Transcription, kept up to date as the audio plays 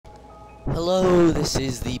Hello, this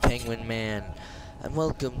is the Penguin Man, and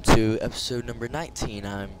welcome to episode number 19,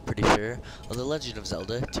 I'm pretty sure, of The Legend of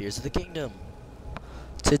Zelda, Tears of the Kingdom.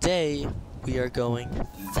 Today, we are going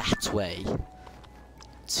that way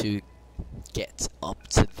to get up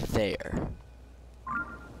to there.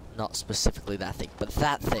 Not specifically that thing, but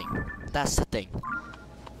that thing. That's the thing.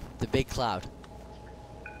 The big cloud.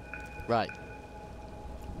 Right.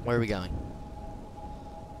 Where are we going?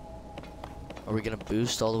 Are we gonna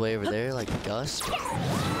boost all the way over there like Gus?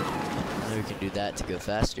 I know we can do that to go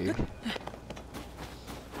faster.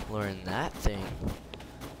 Learn that thing.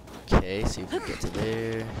 Okay, see if we can get to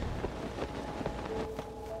there.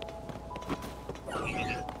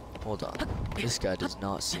 Hold on. This guy does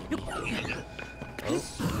not see me. Oh,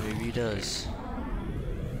 maybe he does.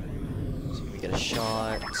 See if we get a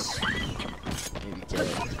shot. Maybe get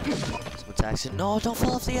some attacks in. No, don't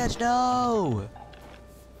fall off the edge, no!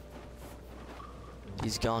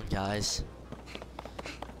 He's gone, guys.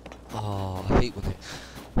 Oh, I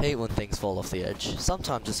hate when things fall off the edge.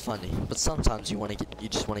 Sometimes it's funny, but sometimes you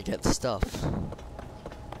just want to get the stuff.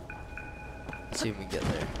 Let's see if we can get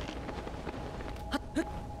there.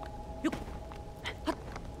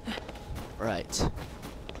 Right.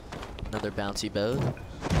 Another bouncy bow.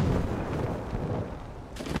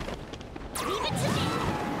 Let's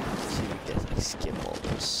see if we can get, skip all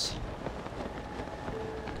this.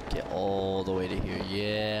 Get all the way to here.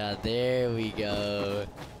 Yeah, there we go.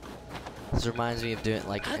 This reminds me of doing,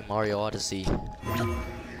 like, in Mario Odyssey,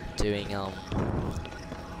 doing,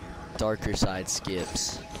 darker side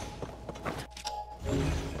skips.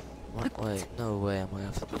 What? Wait, no way am I gonna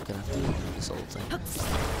have to do this whole thing.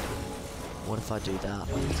 What if I do that?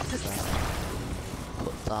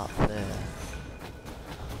 Put that there.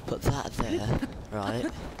 Put that there,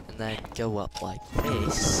 right? And then go up like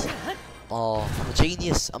this. Oh, I'm a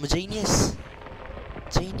genius! I'm a genius!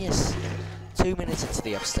 Genius! 2 minutes into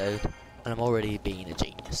the episode, and I'm already being a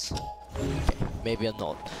genius. Okay, maybe I'm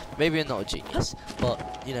not. Maybe I'm not a genius,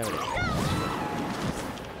 but you know what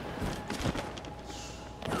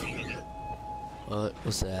I mean.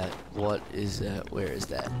 What's that? What is that? Where is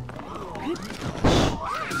that?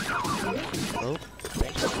 Oh,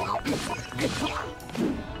 thanks.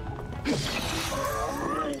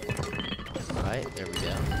 Alright, there we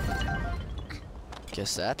go.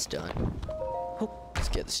 Guess that's done. Let's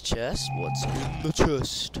get this chest. What's in the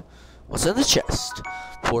chest? What's in the chest?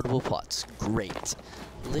 Portable pots. Great.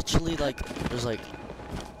 Literally, like, there's like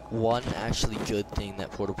one actually good thing that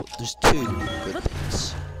there's two good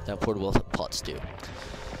things that portable pots do.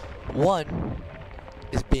 One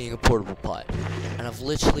is being a portable pot, and I've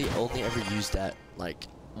literally only ever used that like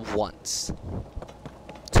once.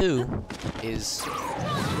 Two is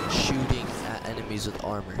shooting at enemies with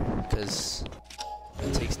armor, because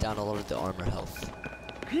it takes down a lot of the armor health,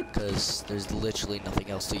 because there's literally nothing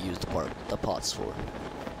else to use the pots for,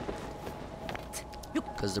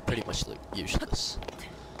 because they're pretty much useless.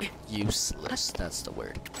 Useless, that's the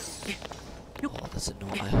word. Oh, that's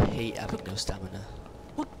annoying. I hate having no stamina.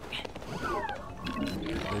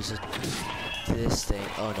 There's this thing.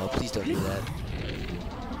 Oh no, please don't do that.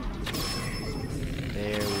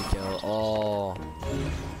 There we go. Oh.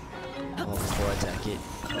 Oh, before I attack it,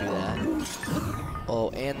 do that.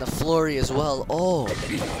 Oh, and the flurry as well. Oh. And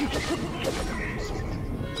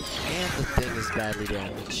the thing is badly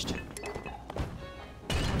damaged.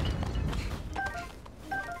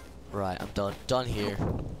 Right, I'm done. Done here.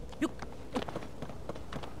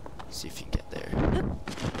 See if you can get there.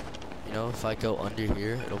 You know, if I go under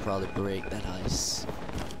here, it'll probably break that ice.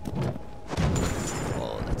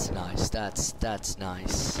 Oh, that's nice. That's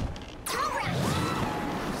nice.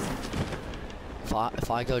 If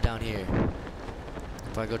I go down here,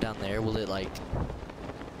 if I go down there, will it like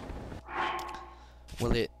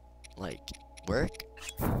work?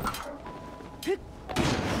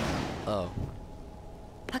 Oh,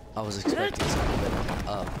 I was expecting something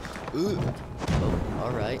better. Ooh. Oh,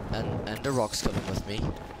 all right. And the rock's coming with me.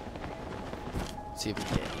 Let's see if we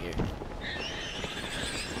can get in here.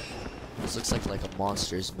 This looks like a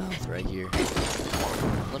monster's mouth right here.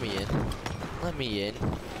 Let me in. Let me in.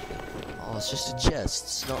 Oh, it's just a chest.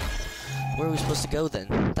 It's not. Where are we supposed to go then?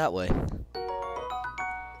 That way.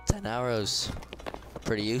 10 arrows.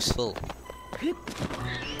 Pretty useful. I'm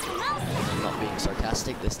not being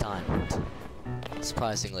sarcastic this time.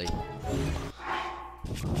 Surprisingly.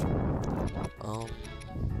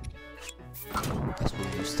 Guess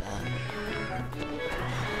we'll use that.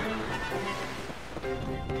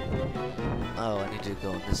 Oh, I need to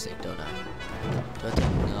go on this thing, don't I?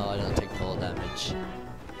 No, I don't take fall damage.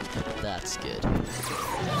 That's good.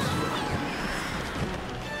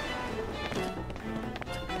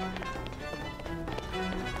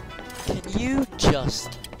 Can you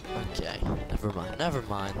just... Okay, never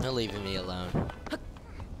mind, they're leaving me alone.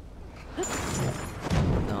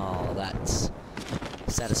 No, that's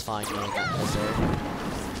satisfying me in that was there.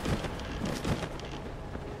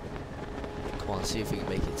 Come on, see if we can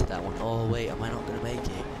make it to that one. Oh wait, am I not gonna make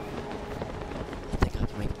it? I think I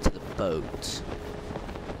can make it to the boat.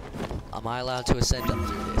 Am I allowed to ascend up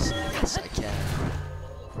through this? Yes, I can.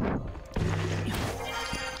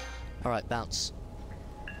 Alright, bounce.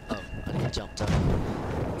 Oh, I need to jump up.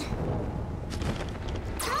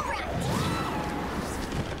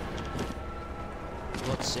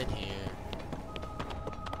 What's in here?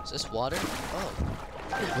 Is this water? Oh,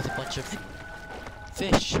 with a bunch of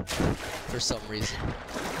fish for some reason.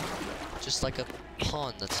 Just like a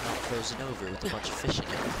pond that's not frozen over with a bunch of fish in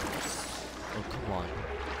it. Oh, come on.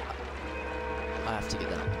 I have to get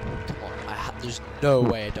that one. Come on. There's no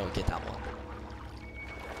way I don't get that one.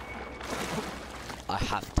 I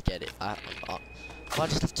have to get it. I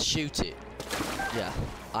just have to shoot it. Yeah,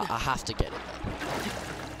 I have to get it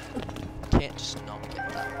though. Can't just not get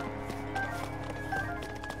that.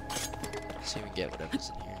 See if we can get whatever's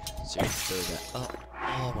in here. See if we can throw that.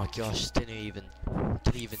 Oh my gosh, didn't even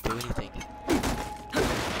do anything.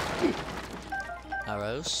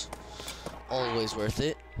 Arrows. Always worth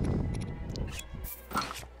it.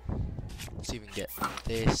 Let's see if we can get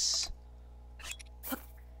this.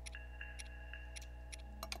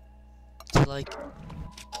 So like,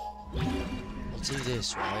 I'll do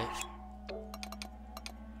this, right?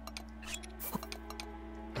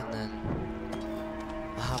 And then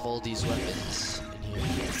I have all these weapons in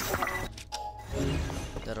here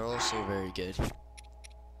that are also very good.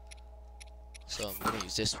 So I'm gonna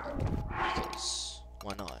use this one because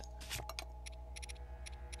why not?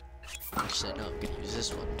 Actually, no, I'm gonna use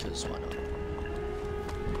this one because why not?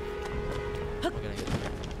 I'm gonna get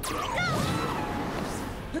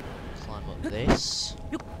climb up this.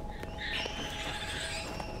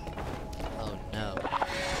 Oh no.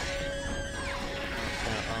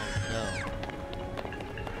 Oh no.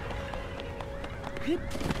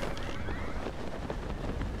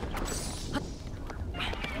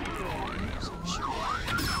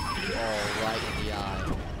 Oh, right in the eye.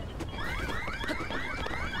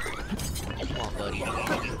 Come on, buddy.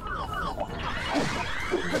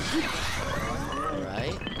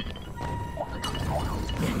 Right.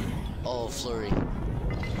 Oh, flurry.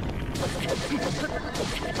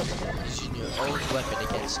 Using your own weapon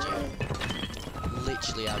against you.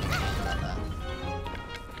 Literally out of hand like that.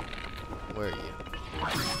 Where are you?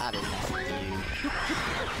 Out of you.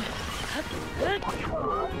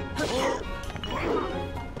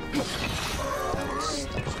 That was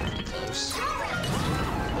pretty close.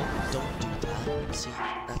 Oh, don't do that. See,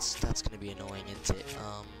 that's gonna be annoying, isn't it?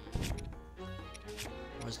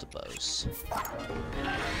 Where's the bows?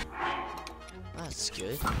 That's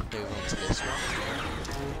good. Move on to this one.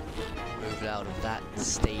 Move out of that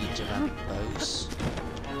stage of having bows.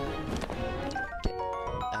 Get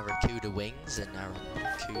Aracuda wings and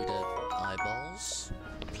Aracuda eyeballs.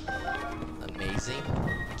 Amazing.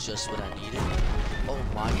 Just what I needed. Oh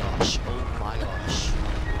my gosh. Oh my gosh.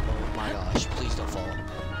 Oh my gosh. Please don't fall.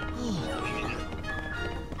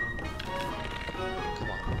 Come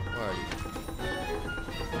on. Where are you?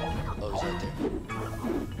 Oh, he's right there.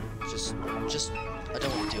 Just, I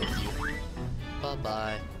don't want to deal with you.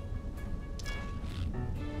 Bye-bye.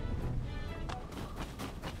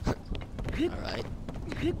 Alright.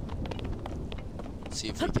 See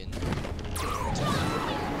if we can...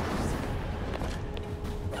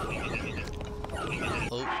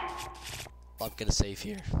 Oh. I'm gonna save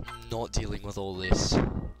here. Not dealing with all this.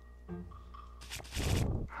 Come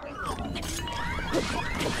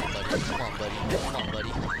on, buddy. Come on,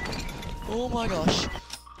 buddy. Oh my gosh.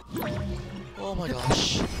 Oh my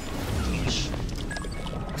gosh.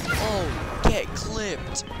 Oh, get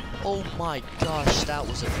clipped. Oh my gosh, that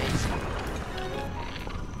was amazing.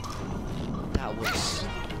 That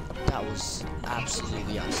was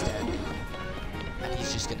absolutely outstanding. And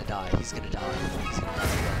he's just gonna die. He's gonna die. He's gonna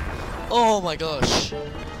die. Oh my gosh.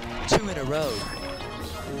 2 in a row.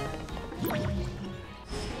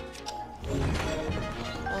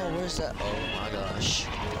 Oh, where's that? Oh my gosh.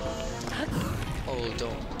 Oh,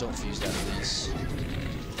 don't fuse that, please.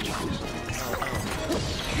 Oh no.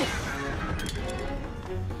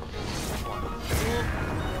 Come on.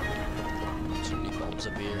 Too many bombs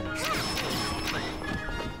up here.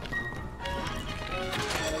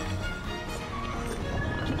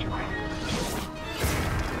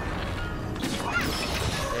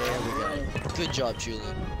 There we go. Good job,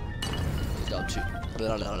 Julian. Good job,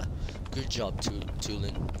 Julian. Good job,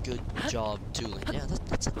 Tulin. Good job, Tulin. Yeah,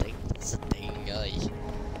 that's a thing. That's a thing.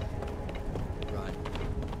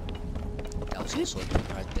 There's also a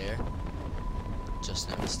thing right there. Just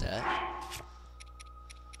noticed that.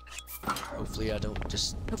 Hopefully I don't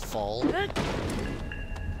just fall.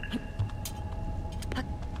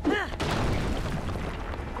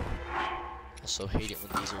 Also hate it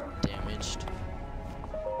when these are damaged.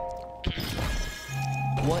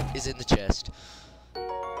 What is in the chest? A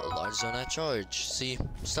large zonite charge. See,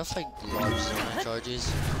 stuff like large zonite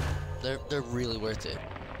charges, they're really worth it.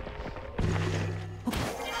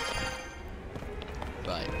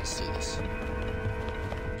 Right, let's do this.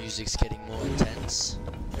 Music's getting more intense.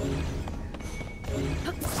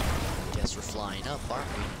 Guess we're flying up, aren't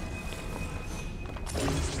we?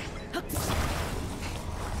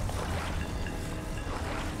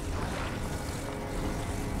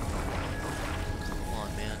 Come on,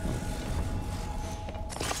 man.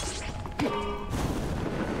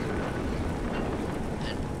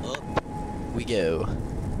 And up we go.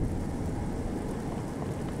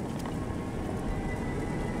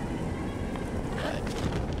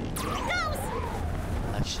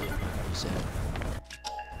 Actually, I'm gonna use it.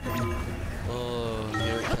 Oh,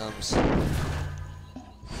 here it comes.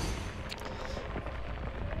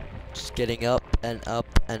 Just getting up and up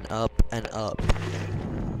and up and up.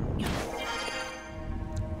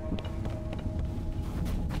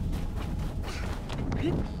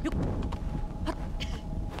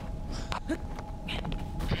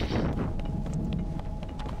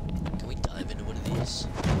 Can we dive into one of these?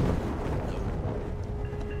 No.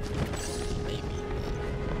 Maybe.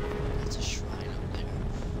 That's a shrine up there.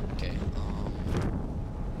 Okay,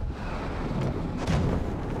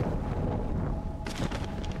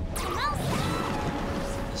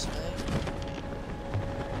 this way?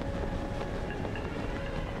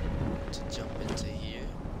 To jump into here?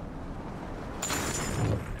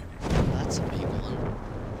 That's a big one.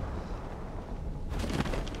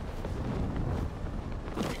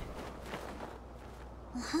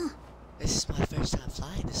 This is my first time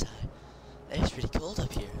flying this high. It's pretty cold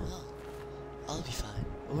up here. Oh, I'll be fine.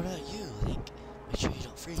 But what about you, Link? Make sure you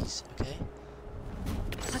don't freeze, okay?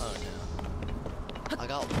 Oh no. I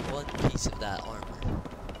got one piece of that armor,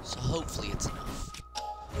 so hopefully it's enough.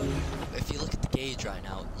 If you look at the gauge right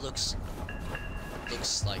now, it looks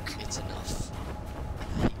like it's enough. I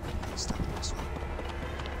hate when it's stuck in this one.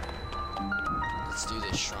 Let's do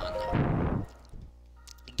this shrine though.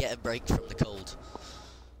 Get a break from the cold.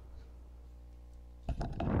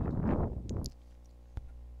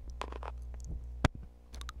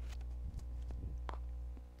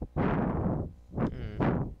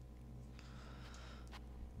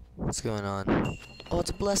 What's going on? Oh,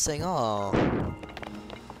 it's a blessing. Oh,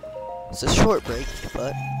 it's a short break,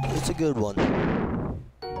 but it's a good one.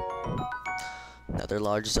 Another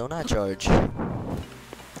large zonite charge.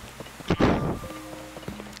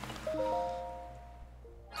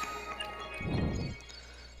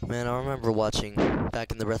 Man, I remember watching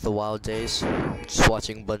back in the Breath of the Wild days, just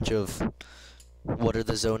watching a bunch of what are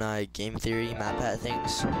the Zonai game theory MatPat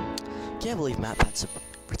things. Can't believe MatPat's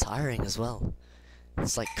retiring as well.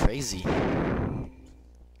 It's like crazy.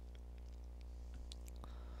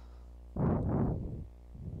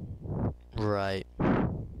 Right.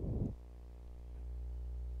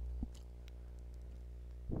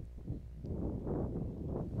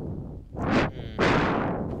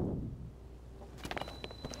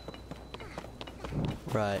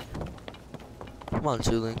 Right. Come on,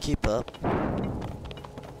 Tulin, keep up.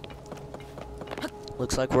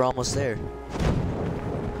 Looks like we're almost there.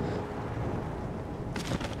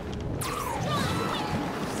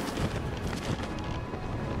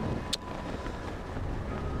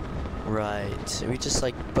 Right. Are we just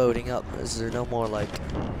like boating up? Is there no more like...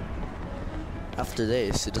 After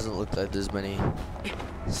this, it doesn't look like there's many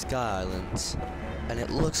sky islands. And it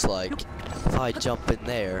looks like if I jump in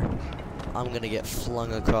there, I'm gonna get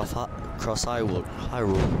flung across Hyrule.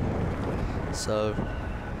 So,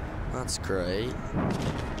 that's great.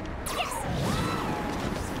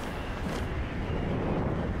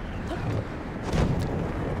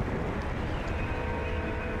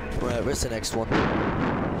 Right, where's the next one?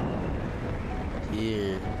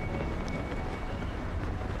 Here.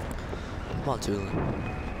 Come on, Tulin.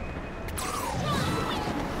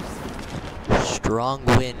 Strong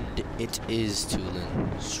wind it is,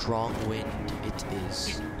 Tulin. Strong wind it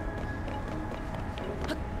is.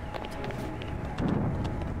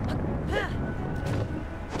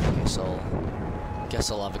 Okay, so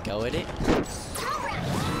guess I'll have a go at it.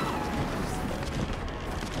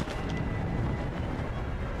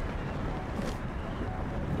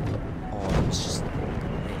 Oh, let's just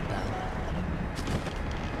hit that.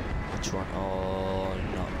 Which one? Oh,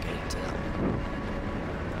 not getting to that one.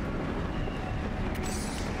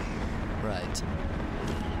 Right.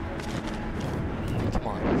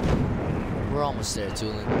 almost there,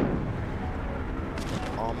 Tulin.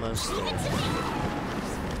 Almost there.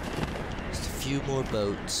 Just a few more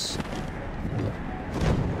boats.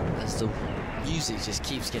 As the music just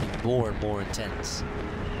keeps getting more and more intense.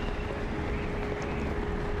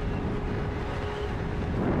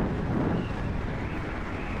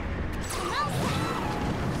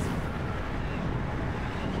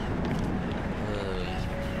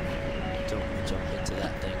 Don't jump into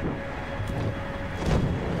that thing.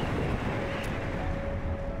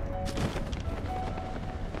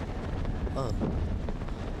 Oh.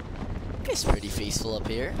 It's pretty peaceful up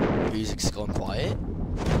here. Music's gone quiet.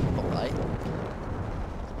 Alright.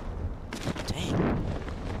 Dang.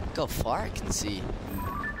 Look how far I can see.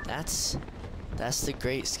 That's the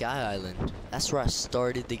Great Sky Island. That's where I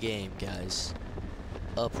started the game, guys.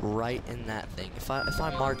 Up right in that thing. If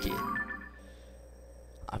I mark it,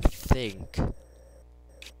 I think.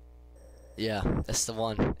 Yeah, that's the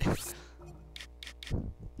one.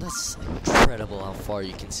 That's incredible how far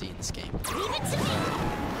you can see in this game.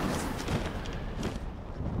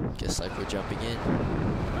 Guess like we're jumping in.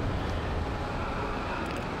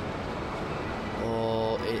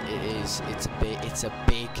 Oh, it is. It's a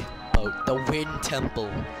big boat. The Wind Temple,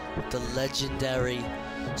 the legendary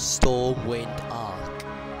Stormwind Ark,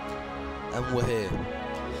 and we're here.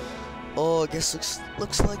 Oh, I guess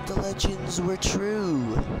looks like the legends were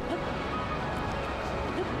true.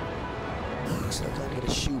 Looks like I'm gonna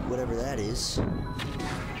shoot whatever that is.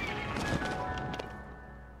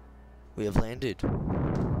 We have landed.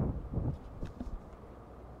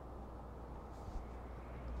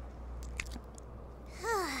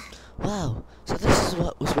 Wow, so this is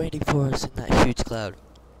what was waiting for us in that huge cloud.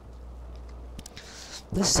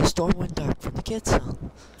 This is the Stormwind Ark from the kids'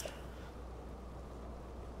 song.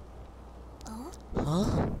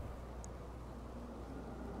 Huh?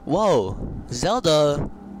 Whoa, Zelda!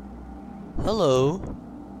 Hello?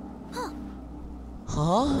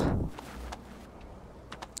 Huh?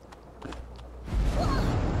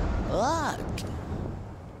 Look!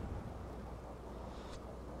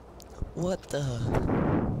 What the?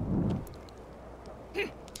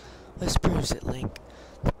 Let's proves it, Link.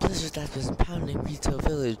 The blizzard that was pounding Retail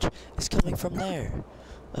Village is coming from there.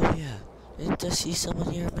 Oh yeah, didn't I see someone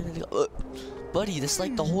here a minute ago? Buddy, that's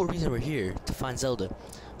like the whole reason we're here, to find Zelda.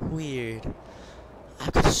 Weird. I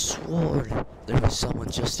could have sworn there was someone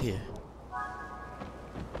just here.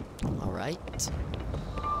 Alright.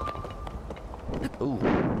 Ooh,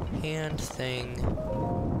 hand thing.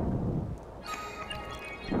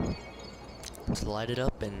 Let's light it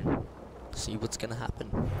up and see what's gonna happen.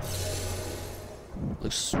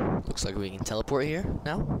 Looks like we can teleport here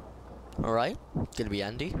now. Alright, gonna be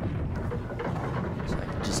handy. So I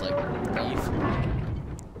can just like leave.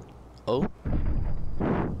 Oh,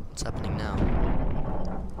 what's happening now?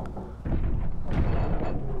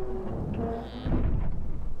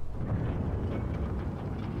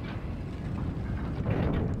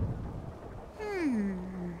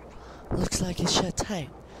 Looks like it's shut tight.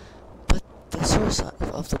 But the source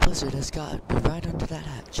of the blizzard has got to be right under that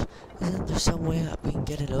hatch. Isn't there some way that we can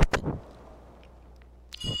get it open?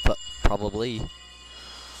 But probably.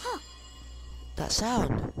 That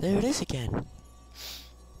sound! There it is again.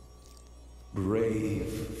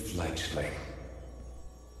 Brave fledgling.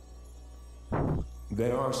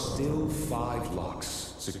 There are still 5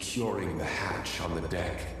 locks securing the hatch on the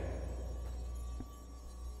deck.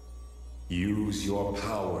 Use your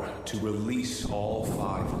power to release all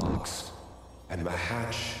 5 locks, and the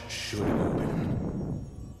hatch should open.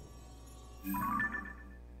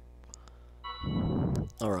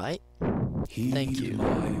 Alright. Heed Thank you.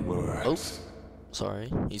 my words. Oh,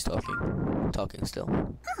 sorry. He's talking. Talking still.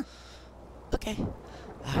 Okay.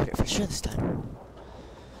 I heard it for sure this time.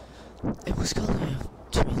 It was calling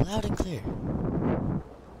to me loud and clear.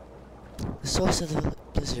 The source of the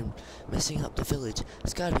blizzard messing up the village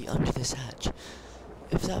has got to be under this hatch.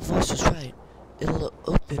 If that voice was right, it'll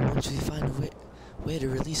open once we find a way to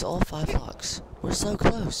release all 5 locks. We're so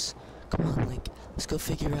close. Come on, Link. Let's go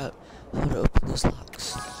figure out how to open those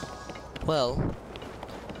locks. Well,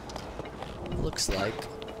 looks like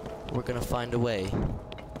we're gonna find a way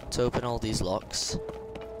to open all these locks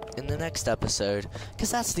in the next episode,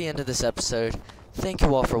 because that's the end of this episode. Thank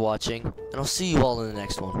you all for watching, and I'll see you all in the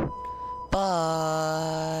next one.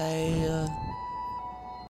 Bye!